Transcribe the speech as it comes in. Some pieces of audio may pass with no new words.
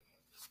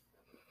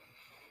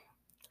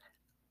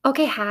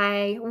Okay,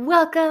 hi.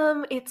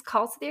 Welcome. It's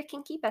Calls with your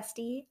Kinky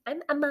Bestie. I'm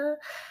Emma.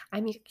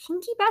 I'm your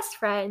kinky best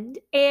friend,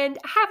 and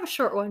I have a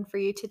short one for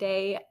you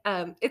today.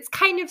 It's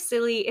kind of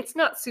silly. It's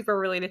not super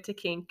related to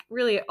kink,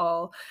 really at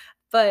all,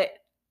 but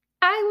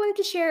I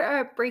wanted to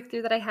share a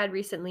breakthrough that I had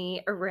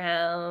recently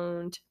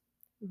around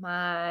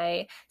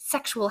my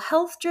sexual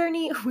health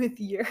journey with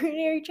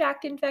urinary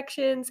tract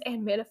infections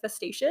and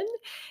manifestation.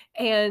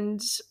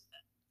 And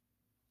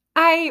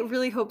I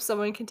really hope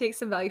someone can take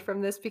some value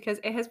from this because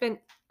it has been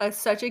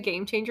such a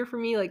game changer for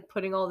me, like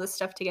putting all this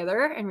stuff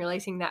together and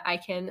realizing that I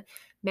can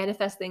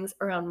manifest things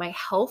around my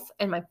health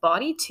and my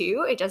body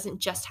too. It doesn't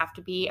just have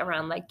to be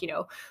around my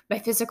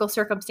physical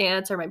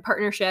circumstance or my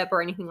partnership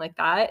or anything like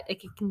that.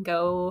 It can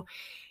go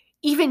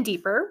even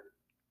deeper.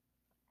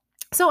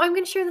 So I'm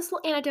going to share this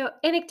little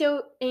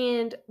anecdote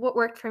and what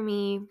worked for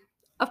me.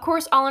 Of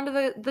course, all under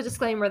the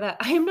disclaimer that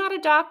I am not a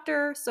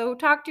doctor, so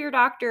talk to your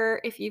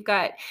doctor if you've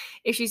got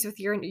issues with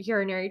your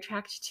urinary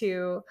tract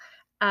too.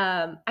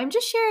 I'm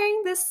just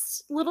sharing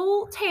this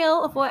little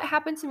tale of what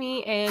happened to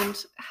me and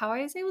how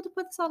I was able to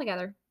put this all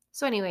together.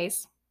 So,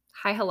 anyways,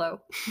 hi,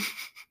 hello.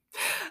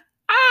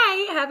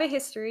 I have a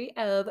history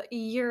of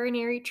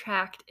urinary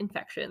tract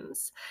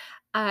infections.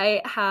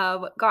 I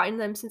have gotten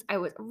them since I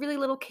was a really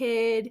little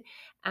kid.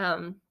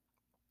 Um,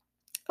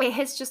 it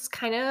has just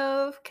kind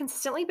of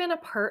consistently been a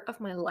part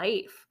of my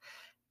life.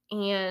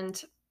 And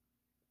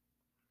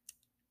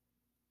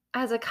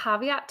as a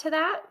caveat to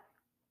that,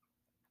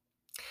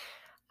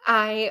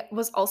 I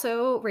was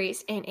also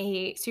raised in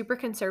a super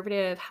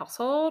conservative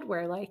household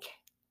where, like,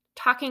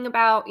 talking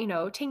about,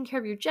 taking care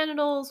of your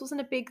genitals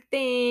wasn't a big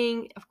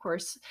thing. Of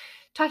course,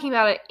 talking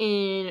about it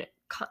in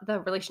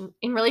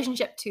in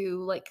relationship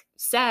to like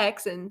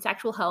sex and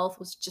sexual health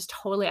was just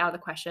totally out of the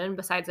question,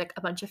 besides like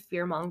a bunch of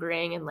fear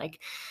mongering and like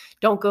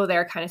don't go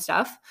there kind of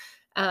stuff.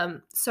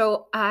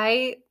 So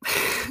I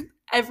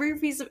every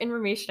piece of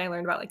information I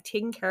learned about like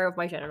taking care of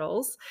my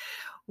genitals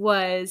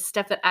was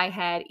stuff that I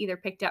had either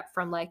picked up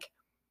from like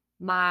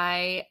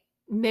my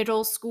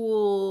middle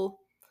school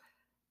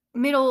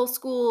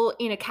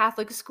in a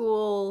Catholic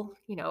school,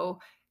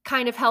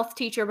 kind of health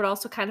teacher, but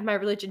also kind of my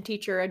religion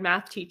teacher and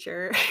math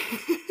teacher,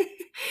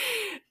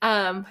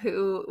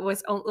 who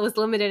was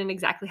limited in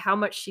exactly how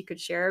much she could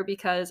share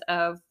because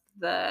of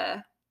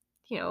the,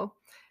 you know,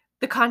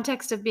 the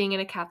context of being in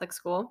a Catholic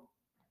school.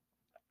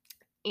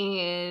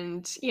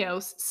 And,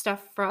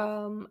 stuff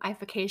from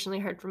I've occasionally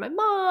heard from my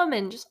mom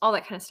and just all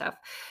that kind of stuff.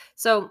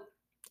 So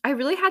I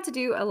really had to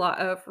do a lot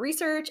of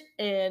research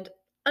and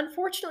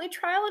unfortunately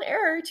trial and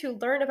error to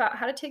learn about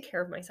how to take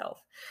care of myself.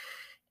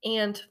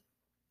 And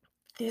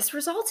this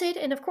resulted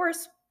in, of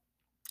course,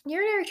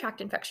 urinary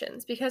tract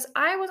infections because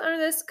I was under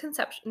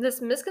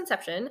this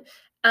misconception,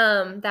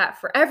 that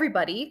for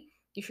everybody,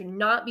 you should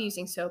not be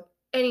using soap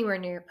anywhere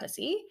near your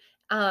pussy.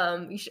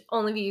 You should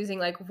only be using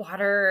like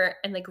water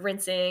and like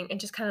rinsing and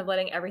just kind of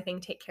letting everything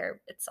take care of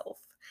itself.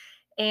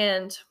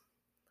 And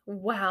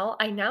while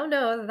I now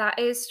know that that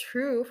is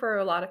true for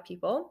a lot of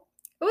people,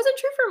 it wasn't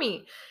true for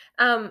me.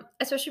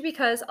 Especially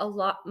because a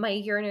lot my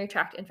urinary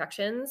tract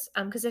infections,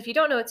 because if you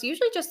don't know, it's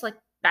usually just like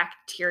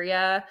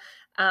bacteria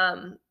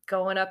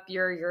going up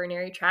your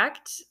urinary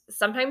tract.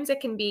 Sometimes it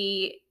can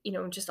be,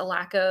 just a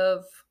lack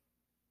of,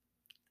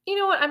 you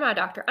know what, I'm not a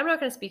doctor. I'm not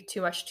going to speak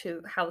too much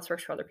to how this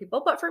works for other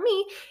people, but for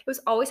me, it was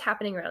always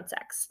happening around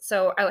sex.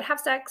 So I would have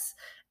sex,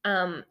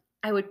 I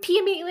would pee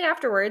immediately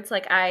afterwards,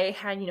 like I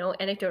had,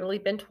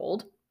 anecdotally been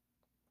told.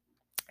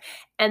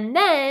 And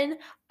then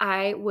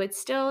I would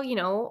still,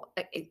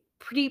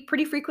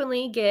 pretty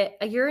frequently get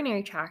a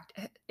urinary tract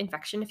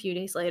infection a few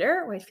days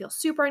later where I'd feel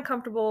super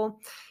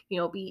uncomfortable,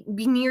 be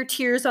near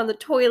tears on the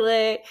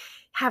toilet,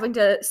 having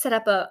to set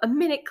up a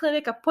minute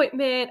clinic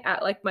appointment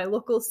at like my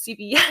local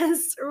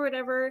CVS or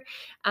whatever,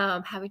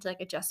 having to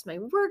like adjust my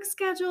work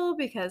schedule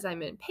because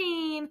I'm in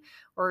pain,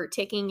 or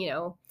taking,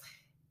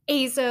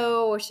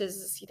 azo, which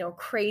is,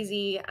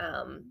 crazy.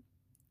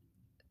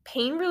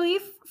 Pain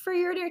relief for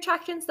urinary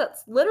tract infections.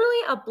 That's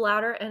literally a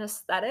bladder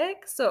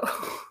anesthetic. So,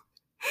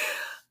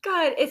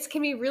 God, it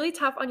can be really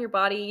tough on your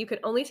body. You can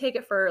only take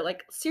it for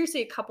like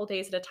seriously a couple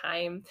days at a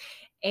time.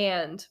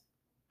 And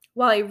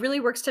while it really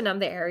works to numb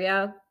the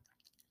area,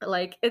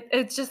 like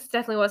it just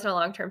definitely wasn't a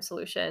long-term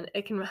solution.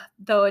 It can,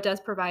 though it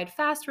does provide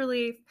fast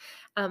relief,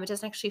 it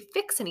doesn't actually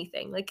fix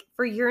anything. Like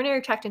for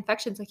urinary tract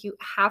infections, like you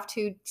have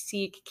to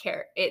seek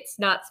care. It's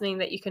not something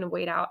that you can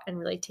wait out and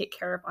really take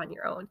care of on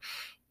your own.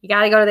 You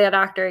got to go to the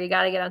doctor. You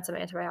got to get on some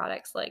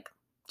antibiotics. Like,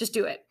 just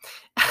do it.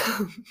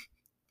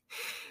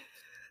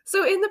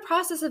 So, in the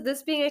process of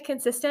this being a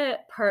consistent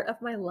part of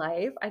my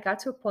life, I got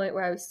to a point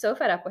where I was so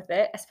fed up with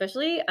it,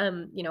 especially,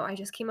 I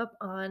just came up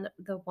on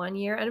the 1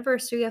 year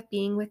anniversary of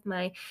being with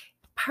my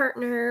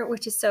partner,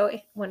 which is so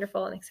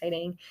wonderful and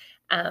exciting.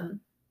 Um,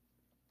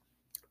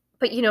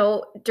 but,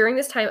 during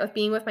this time of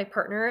being with my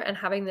partner and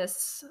having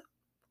this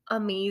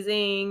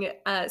amazing,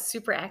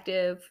 super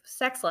active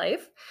sex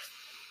life,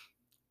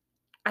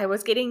 I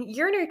was getting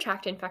urinary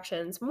tract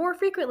infections more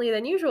frequently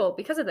than usual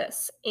because of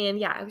this.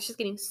 And I was just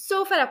getting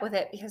so fed up with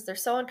it because they're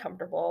so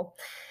uncomfortable.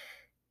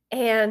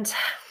 And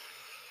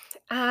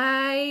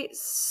I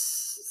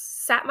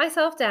sat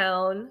myself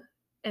down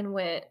and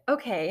went,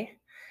 okay,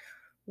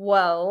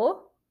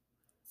 well,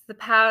 the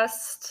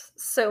past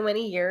so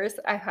many years,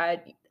 I've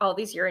had all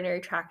these urinary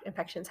tract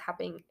infections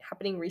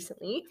happening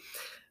recently.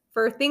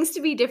 For things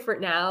to be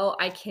different now,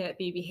 I can't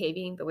be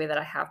behaving the way that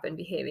I have been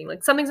behaving.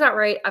 Like something's not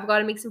right. I've got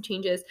to make some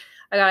changes.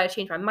 I got to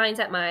change my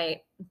mindset, my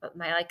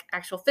like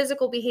actual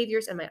physical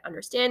behaviors and my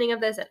understanding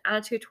of this and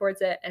attitude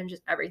towards it and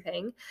just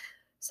everything.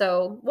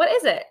 So, what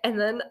is it? And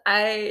then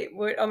I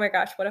would, oh my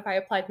gosh, what if I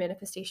applied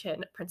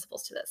manifestation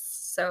principles to this?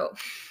 So,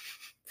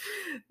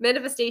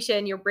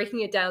 manifestation, you're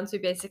breaking it down to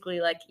basically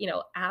like,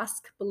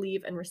 ask,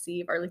 believe, and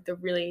receive are like the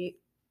really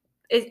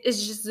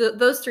it's just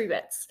those 3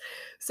 bits.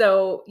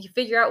 So you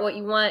figure out what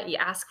you want, you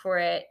ask for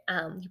it,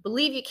 you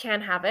believe you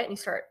can have it, and you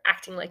start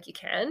acting like you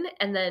can.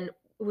 And then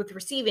with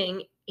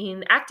receiving,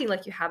 in acting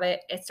like you have it,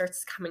 it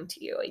starts coming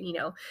to you.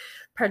 And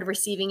part of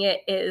receiving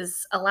it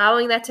is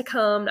allowing that to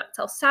come, not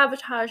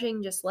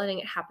self-sabotaging, just letting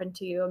it happen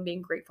to you and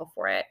being grateful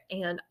for it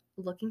and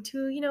looking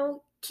to,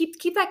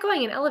 keep that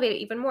going and elevate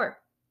it even more.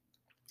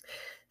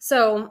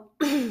 So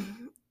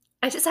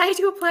I decided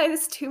to apply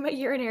this to my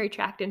urinary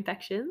tract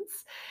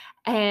infections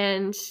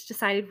and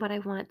decided what I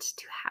want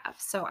to have.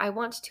 So I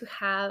want to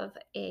have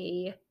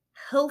a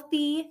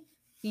healthy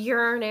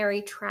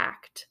urinary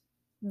tract.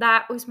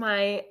 That was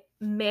my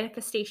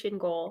manifestation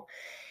goal.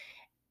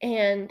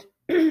 And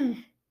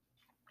in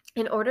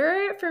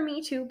order for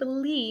me to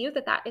believe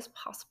that that is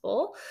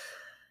possible,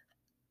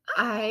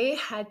 I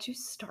had to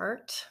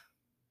start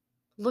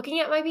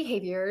looking at my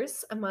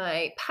behaviors,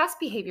 my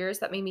past behaviors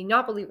that made me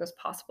not believe it was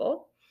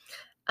possible.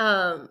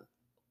 Um,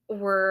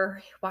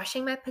 were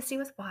washing my pussy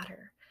with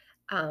water,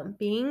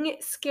 being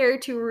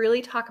scared to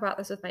really talk about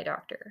this with my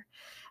doctor,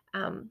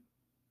 um,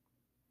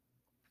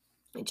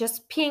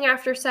 just peeing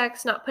after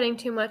sex, not putting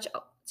too much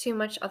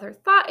other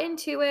thought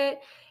into it.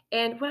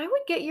 And when I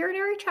would get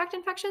urinary tract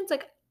infections,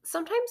 like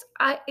sometimes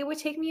it would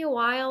take me a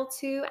while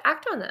to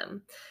act on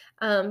them.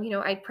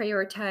 I'd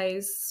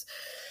prioritize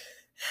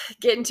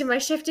getting to my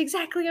shift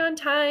exactly on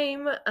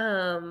time,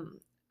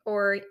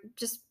 or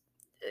just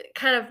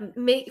kind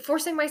of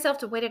forcing myself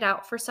to wait it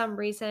out for some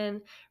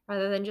reason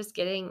rather than just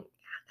getting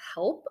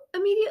help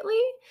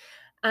immediately.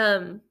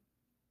 Um,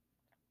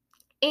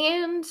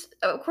 and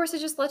of course, it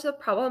just led to the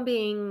problem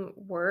being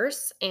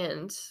worse,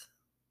 and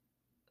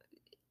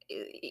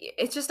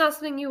it's just not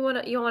something you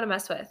want to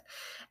mess with,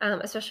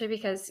 especially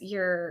because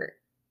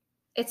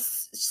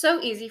it's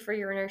so easy for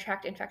urinary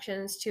tract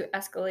infections to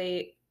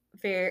escalate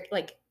very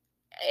like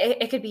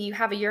it could be you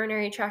have a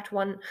urinary tract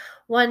one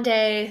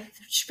day,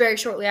 very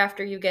shortly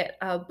after you get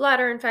a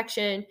bladder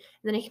infection, and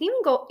then it can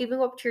even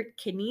go up to your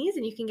kidneys,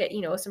 and you can get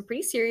some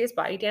pretty serious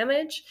body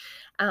damage,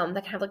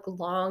 that can have like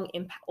long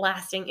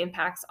lasting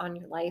impacts on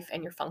your life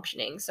and your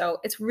functioning. So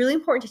it's really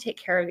important to take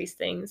care of these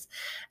things,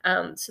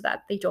 so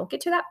that they don't get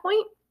to that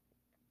point.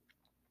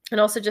 And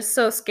also just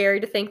so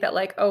scary to think that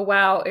like, oh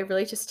wow, it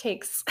really just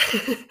takes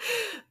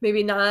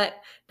maybe not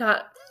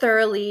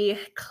thoroughly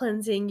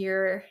cleansing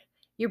your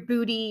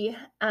booty,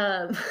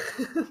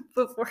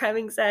 before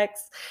having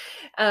sex,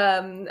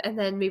 and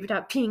then maybe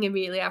not peeing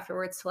immediately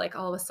afterwards to like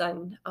all of a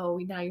sudden, oh,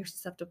 now you're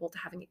susceptible to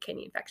having a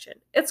kidney infection.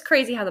 It's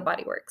crazy how the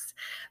body works.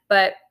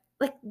 But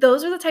like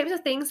those are the types of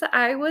things that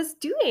I was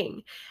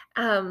doing.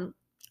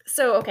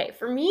 So, okay,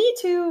 for me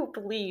to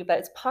believe that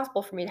it's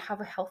possible for me to have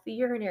a healthy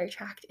urinary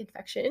tract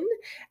infection,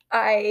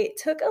 I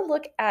took a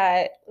look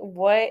at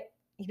what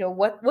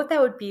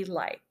that would be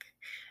like.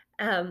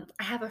 I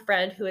have a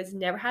friend who has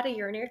never had a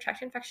urinary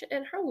tract infection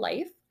in her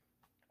life.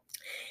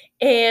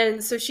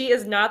 And so she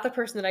is not the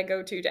person that I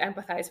go to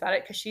empathize about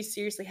it because she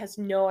seriously has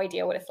no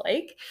idea what it's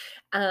like.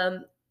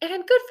 And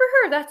good for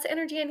her. That's the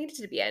energy I needed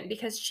to be in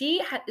because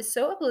she is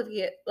so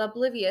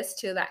oblivious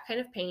to that kind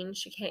of pain.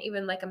 She can't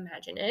even like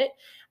imagine it.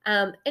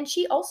 And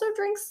she also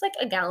drinks like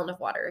a gallon of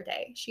water a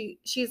day.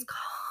 She's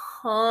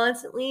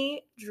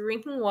constantly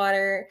drinking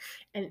water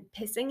and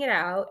pissing it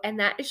out, and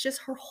that is just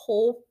her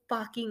whole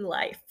fucking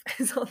life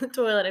is on the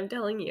toilet. I'm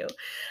telling you.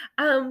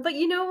 But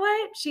you know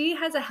what? She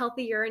has a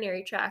healthy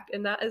urinary tract,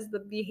 and that is the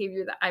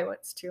behavior that I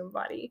want to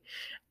embody.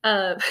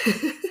 Um,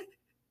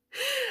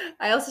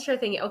 I also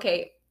started thinking,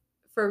 okay,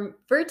 for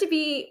it to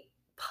be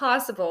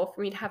possible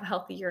for me to have a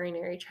healthy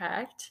urinary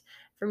tract,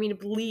 for me to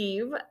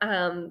believe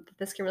that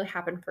this can really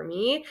happen for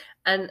me,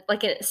 and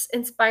like an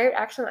inspired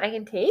action that I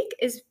can take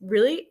is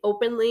really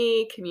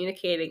openly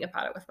communicating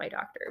about it with my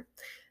doctor.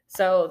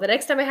 So the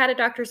next time I had a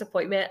doctor's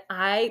appointment,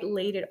 I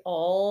laid it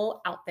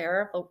all out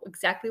there of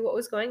exactly what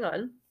was going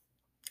on.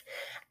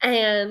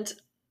 And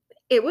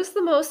it was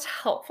the most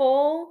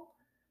helpful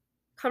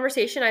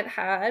conversation I've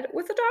had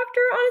with a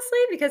doctor, honestly,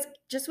 because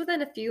just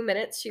within a few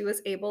minutes, she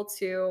was able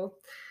to,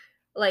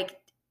 like,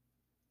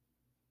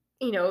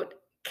 you know,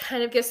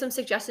 kind of give some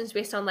suggestions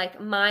based on like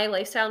my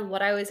lifestyle and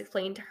what I was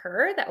explaining to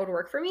her that would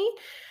work for me.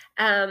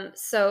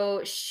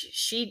 So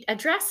she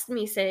addressed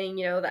me saying,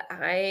 that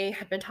I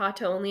had been taught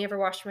to only ever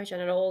wash my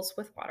genitals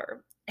with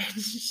water.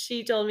 And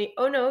she told me,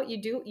 "Oh no,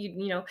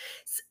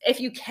 if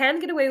you can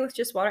get away with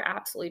just water,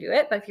 absolutely do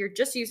it. But if you're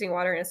just using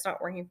water and it's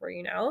not working for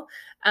you now,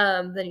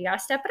 then you gotta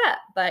step it up.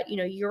 But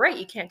you're right,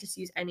 you can't just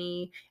use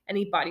any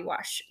body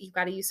wash. You've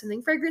got to use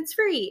something fragrance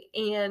free."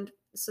 And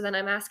so then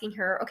I'm asking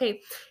her,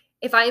 okay,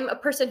 if I'm a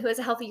person who has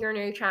a healthy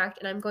urinary tract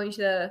and I'm going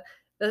to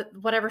the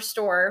whatever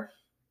store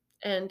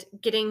and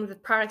getting the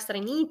products that I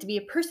need to be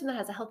a person that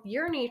has a healthy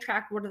urinary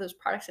tract, what are those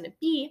products going to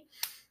be?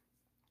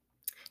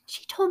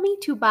 She told me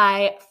to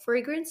buy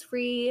fragrance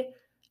free,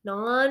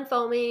 non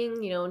foaming,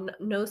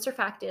 no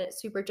surfactant,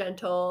 super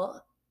gentle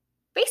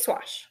face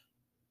wash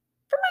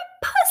for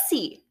my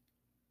pussy.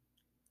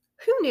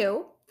 Who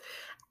knew?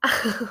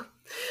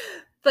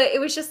 But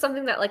it was just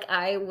something that like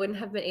I wouldn't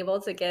have been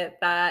able to get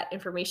that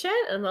information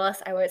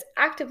unless I was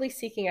actively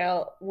seeking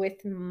out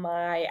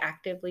having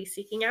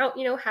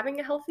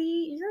a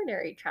healthy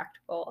urinary tract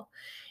bowl.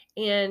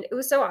 And it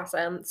was so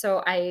awesome.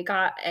 So I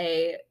got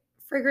a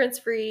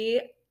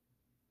fragrance-free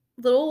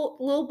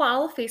little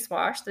bottle of face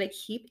wash that I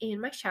keep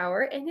in my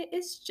shower, and it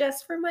is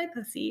just for my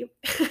pussy.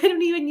 I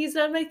don't even use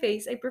it on my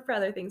face. I prefer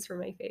other things for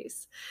my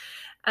face.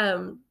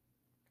 Um,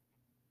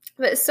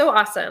 but it's so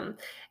awesome.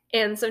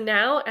 And so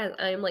now as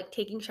I'm like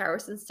taking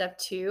showers and stuff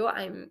too,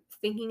 I'm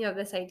thinking of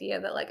this idea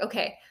that like,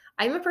 okay,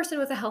 I'm a person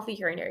with a healthy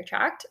urinary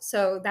tract.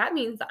 So that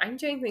means that I'm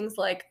doing things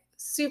like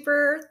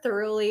super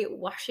thoroughly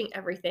washing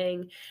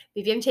everything.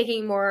 Maybe I'm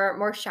taking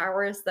more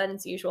showers than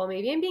is usual.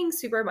 Maybe I'm being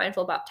super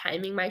mindful about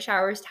timing my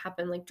showers to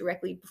happen like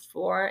directly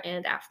before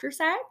and after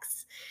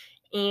sex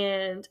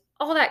and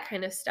all that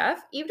kind of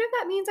stuff. Even if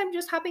that means I'm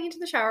just hopping into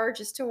the shower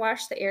just to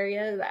wash the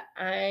area that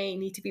I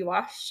need to be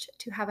washed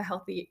to have a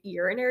healthy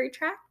urinary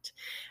tract.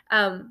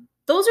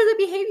 Those are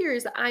the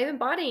behaviors that I'm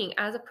embodying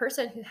as a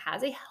person who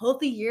has a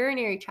healthy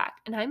urinary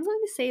tract. And I'm going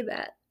to say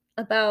that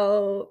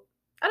about,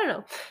 I don't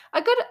know,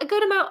 a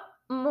good amount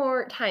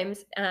more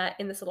times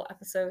in this little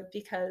episode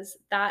because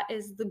that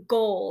is the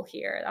goal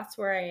here. That's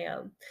where I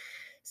am.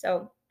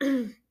 So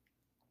I'm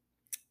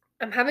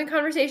having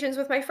conversations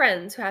with my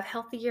friends who have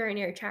healthy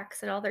urinary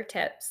tracts and all their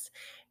tips.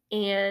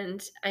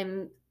 And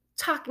I'm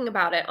talking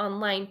about it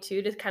online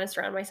too to kind of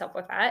surround myself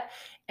with that.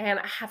 And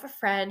I have a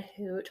friend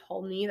who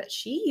told me that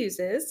she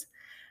uses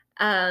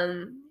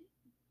um,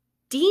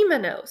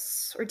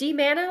 D-Manos or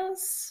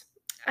D-Manos.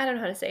 I don't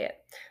know how to say it.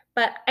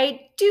 But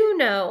I do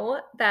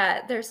know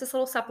that there's this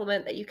little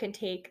supplement that you can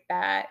take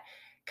that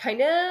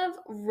kind of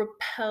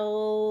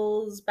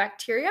repels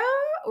bacteria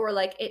or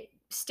like it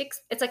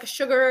sticks. It's like a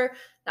sugar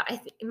that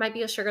it might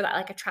be a sugar that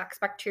like attracts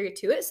bacteria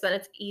to it. So then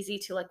it's easy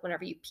to like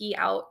whenever you pee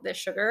out the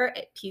sugar,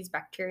 it pees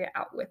bacteria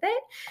out with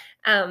it.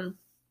 And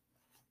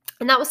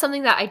that was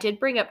something that I did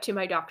bring up to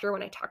my doctor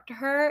when I talked to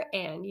her,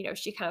 and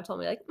she kind of told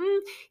me like,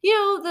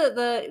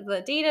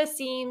 the data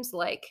seems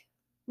like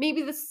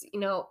maybe this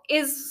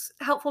is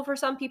helpful for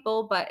some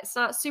people, but it's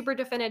not super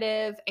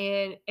definitive,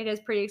 and it is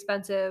pretty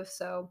expensive.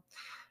 So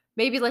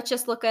maybe let's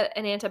just look at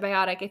an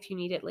antibiotic if you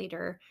need it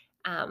later.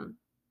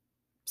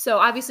 So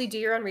obviously do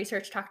your own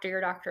research, talk to your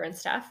doctor and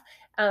stuff.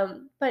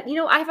 But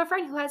I have a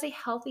friend who has a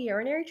healthy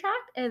urinary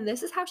tract, and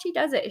this is how she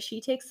does it. She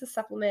takes the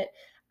supplement.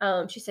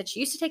 She said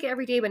she used to take it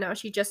every day, but now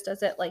she just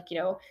does it like,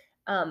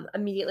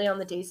 immediately on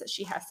the days that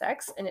she has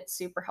sex, and it's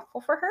super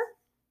helpful for her.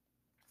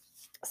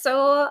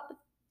 So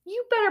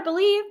you better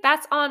believe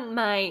that's on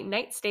my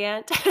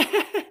nightstand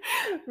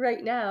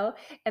right now.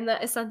 And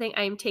that is something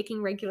I'm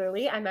taking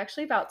regularly. I'm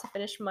actually about to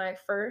finish my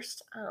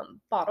first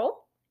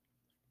bottle.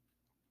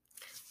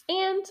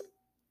 And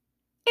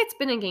it's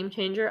been a game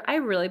changer.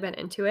 I've really been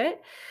into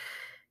it.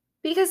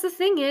 Because the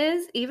thing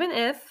is, even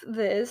if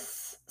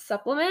this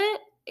supplement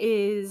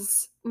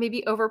is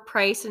maybe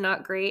overpriced and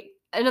not great,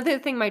 another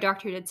thing my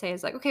doctor did say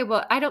is like, okay,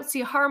 well, I don't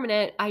see harm in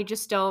it. I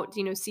just don't,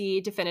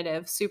 see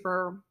definitive,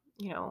 super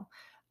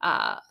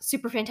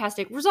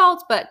fantastic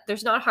results, but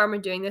there's not harm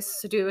in doing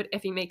this. So do it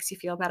if it makes you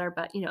feel better.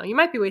 But, you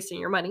might be wasting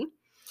your money.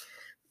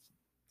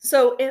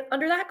 So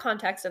under that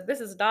context of this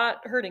is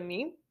not hurting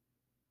me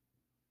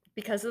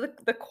because of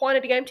the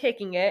quantity I'm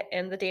taking it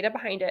and the data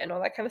behind it and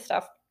all that kind of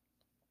stuff.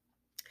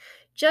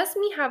 Just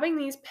me having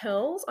these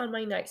pills on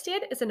my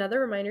nightstand is another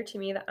reminder to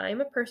me that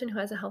I'm a person who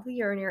has a healthy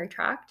urinary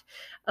tract,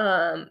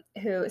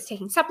 who is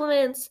taking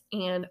supplements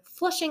and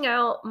flushing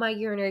out my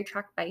urinary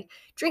tract by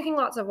drinking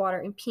lots of water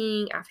and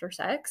peeing after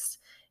sex,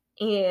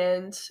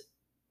 and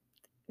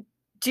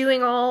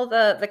doing all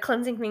the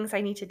cleansing things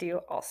I need to do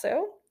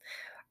also.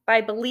 By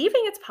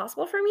believing it's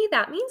possible for me,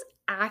 that means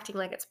acting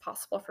like it's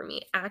possible for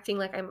me, acting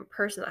like I'm a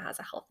person that has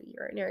a healthy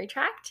urinary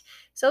tract.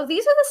 So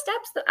these are the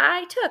steps that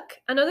I took.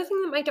 Another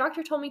thing that my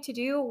doctor told me to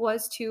do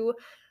was to,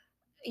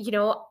 we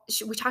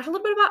talked a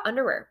little bit about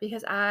underwear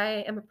because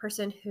I am a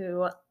person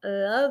who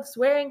loves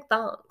wearing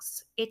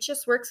thongs. It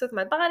just works with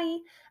my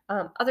body.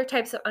 Other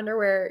types of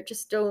underwear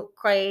just don't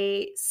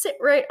quite sit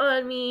right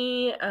on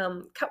me,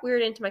 cut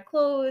weird into my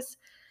clothes.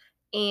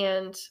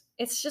 And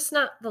it's just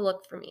not the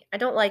look for me. I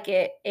don't like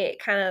it. It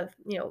kind of,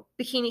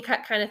 bikini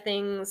cut kind of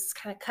things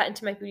kind of cut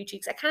into my booty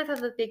cheeks. I kind of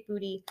have a big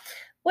booty,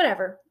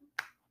 whatever.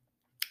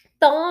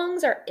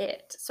 thongs are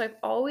it. So I've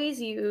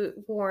always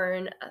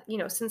worn,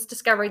 since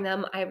discovering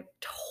them, I've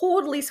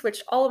totally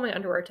switched all of my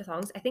underwear to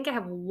thongs. I think I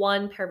have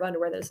one pair of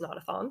underwear that is not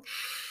a thong.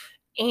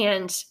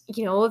 And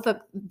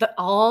the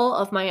all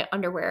of my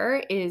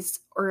underwear is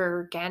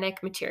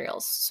organic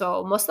materials.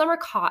 So most of them are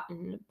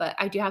cotton, but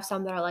I do have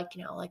some that are like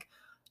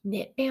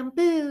knit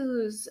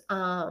bamboos.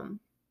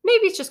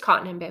 Maybe it's just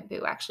cotton and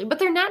bamboo actually, but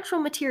they're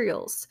natural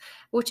materials,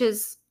 which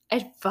is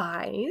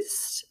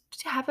advised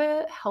to have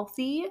a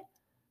healthy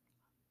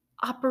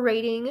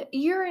operating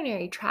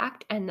urinary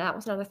tract, and that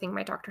was another thing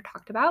my doctor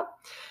talked about.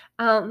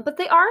 But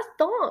they are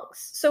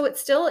thongs, so it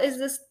still is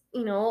this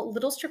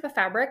little strip of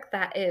fabric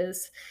that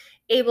is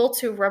able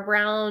to rub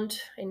around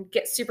and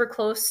get super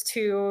close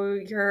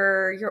to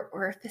your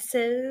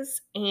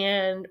orifices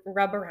and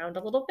rub around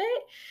a little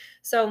bit.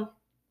 So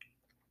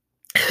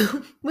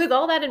with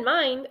all that in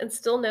mind, and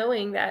still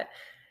knowing that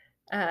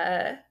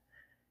uh,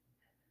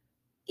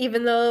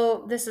 even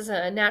though this is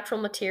a natural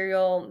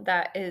material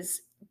that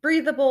is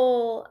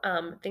breathable,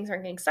 things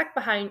aren't getting stuck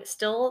behind,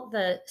 still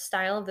the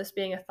style of this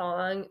being a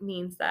thong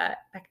means that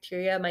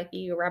bacteria might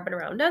be rubbing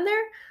around down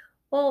there.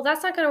 Well,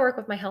 that's not going to work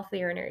with my healthy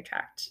urinary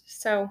tract.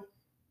 So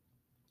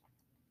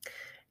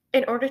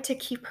in order to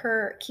keep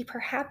her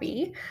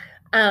happy,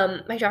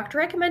 my doctor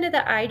recommended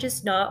that I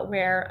just not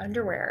wear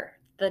underwear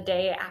the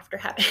day after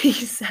having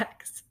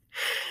sex.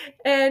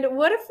 And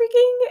what a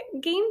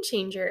freaking game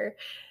changer.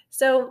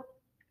 So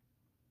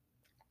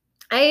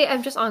I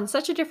am just on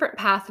such a different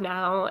path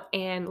now,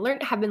 and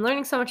have been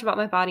learning so much about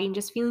my body and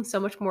just feeling so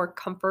much more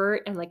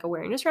comfort and like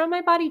awareness around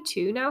my body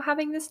too now,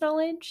 having this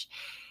knowledge.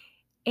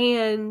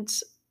 And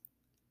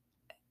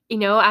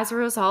as a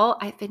result,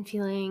 I've been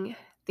feeling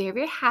very,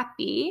 very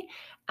happy.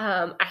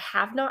 I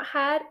have not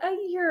had a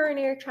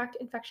urinary tract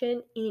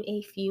infection in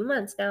a few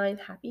months now, I'm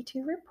happy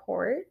to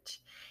report.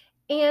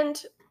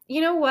 And you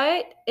know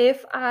what?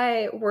 If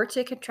I were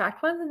to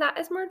contract one, then that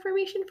is more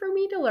information for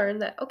me to learn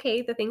that,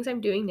 okay, the things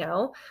I'm doing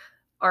now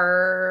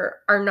are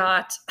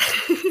not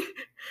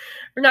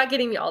are not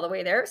getting me all the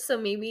way there. So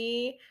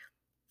maybe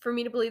for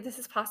me to believe this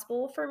is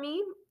possible for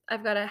me,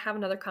 I've got to have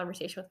another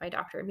conversation with my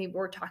doctor. Maybe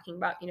we're talking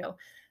about,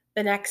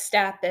 the next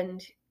step,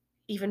 and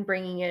even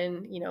bringing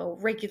in,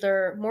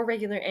 more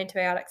regular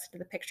antibiotics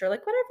into the picture,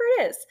 like whatever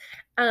it is.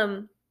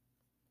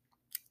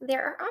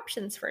 There are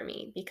options for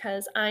me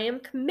because I am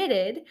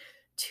committed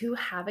to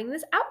having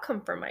this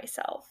outcome for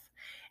myself.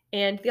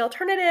 And the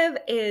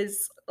alternative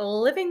is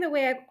living the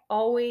way I've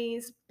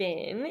always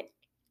been,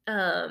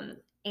 um,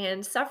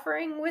 and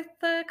suffering with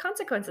the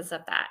consequences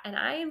of that. And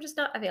I am just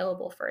not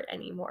available for it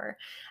anymore.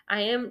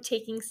 I am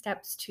taking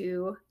steps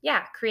to,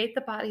 create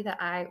the body that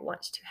I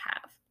want to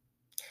have.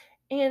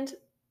 And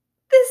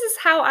this is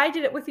how I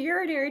did it with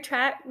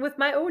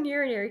my own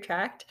urinary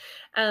tract.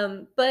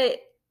 But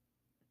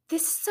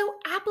this is so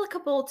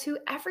applicable to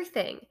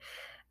everything.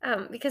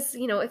 Because,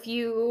 if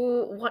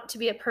you want to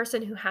be a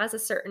person who has a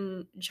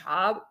certain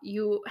job,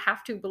 you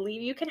have to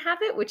believe you can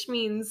have it, which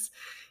means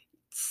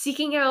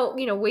seeking out,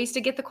 ways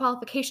to get the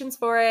qualifications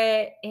for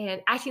it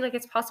and acting like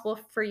it's possible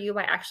for you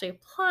by actually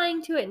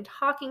applying to it and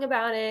talking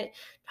about it,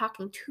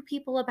 talking to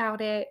people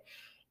about it,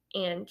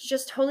 and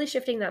just totally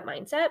shifting that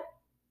mindset.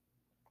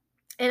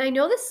 And I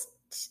know this,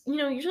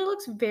 usually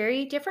looks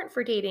very different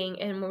for dating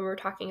and when we're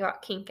talking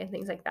about kink and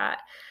things like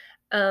that.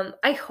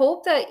 I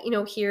hope that,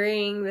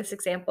 hearing this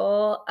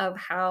example of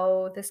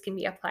how this can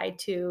be applied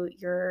to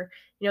your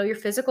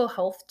physical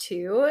health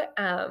too,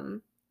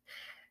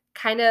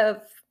 kind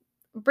of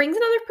brings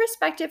another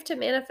perspective to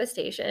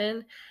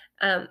manifestation.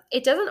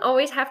 It doesn't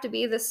always have to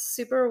be this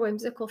super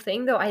whimsical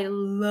thing, though I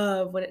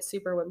love when it's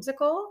super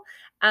whimsical.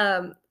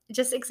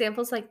 Just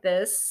examples like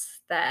this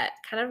that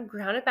kind of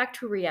ground it back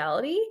to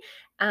reality,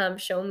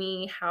 show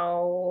me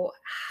how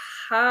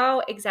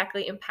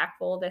exactly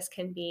impactful this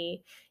can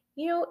be,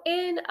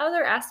 in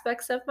other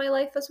aspects of my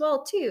life as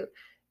well too.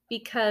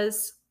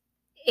 Because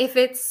if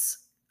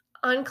it's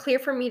unclear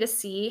for me to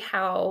see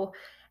how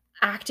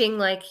acting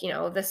like,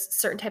 this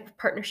certain type of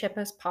partnership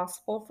is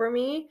possible for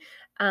me,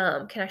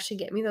 can actually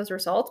get me those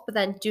results, but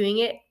then doing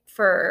it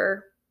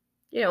for,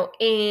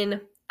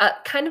 in a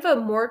kind of a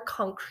more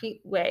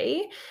concrete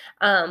way,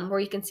 where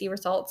you can see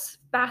results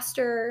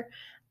faster,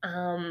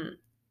 um,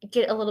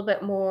 get a little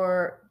bit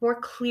more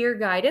clear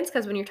guidance.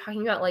 Because when you're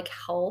talking about like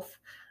health,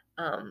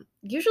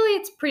 usually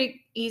it's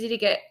pretty easy to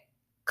get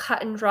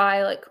cut and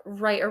dry, like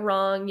right or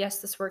wrong, yes,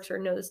 this works or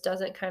no, this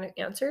doesn't kind of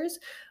answers,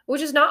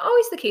 which is not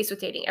always the case with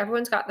dating.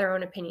 Everyone's got their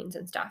own opinions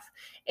and stuff.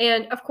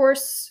 And of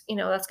course,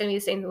 that's going to be the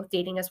same with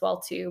dating as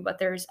well too, but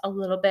there's a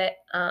little bit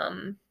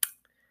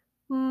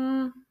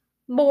mm,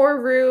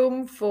 more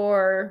room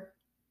for,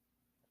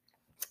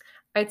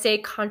 I'd say,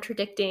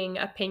 contradicting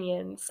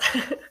opinions.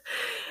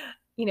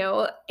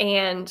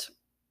 And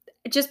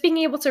just being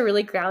able to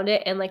really ground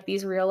it in like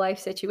these real life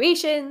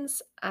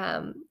situations,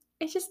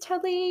 it just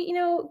totally,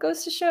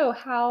 goes to show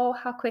how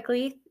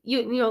quickly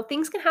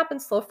things can happen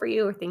slow for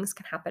you or things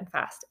can happen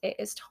fast. It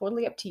is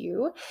totally up to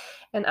you.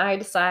 And I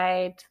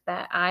decide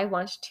that I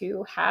want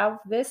to have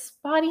this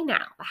body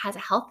now that has a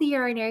healthy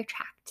urinary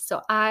tract.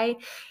 So I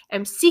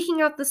am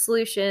seeking out the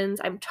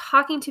solutions. I'm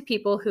talking to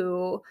people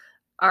who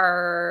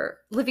are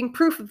living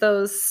proof of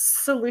those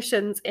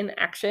solutions in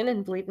action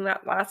and believing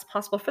that that's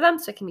possible for them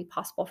so it can be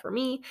possible for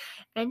me,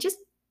 and just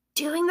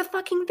doing the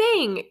fucking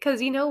thing.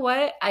 Because you know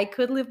what? I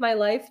could live my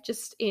life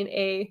just in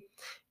a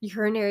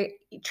urinary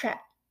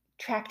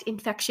tract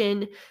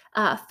infection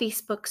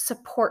Facebook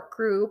support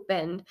group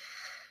and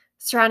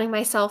surrounding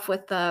myself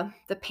with the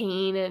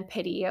pain and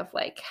pity of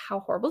like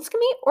how horrible it's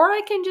gonna be, or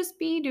I can just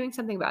be doing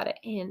something about it.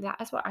 And that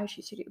is what I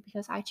choose to do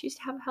because I choose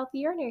to have a healthy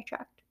urinary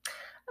tract.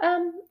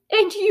 And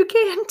you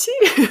can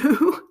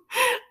too.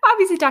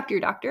 Obviously, talk to your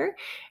doctor.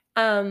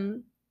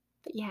 But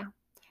yeah,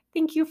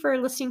 thank you for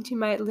listening to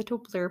my little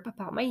blurb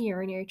about my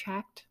urinary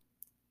tract.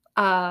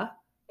 Uh,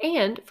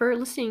 and for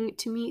listening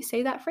to me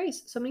say that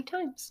phrase so many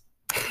times.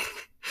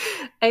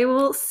 I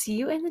will see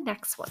you in the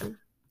next one.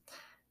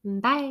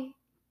 Bye.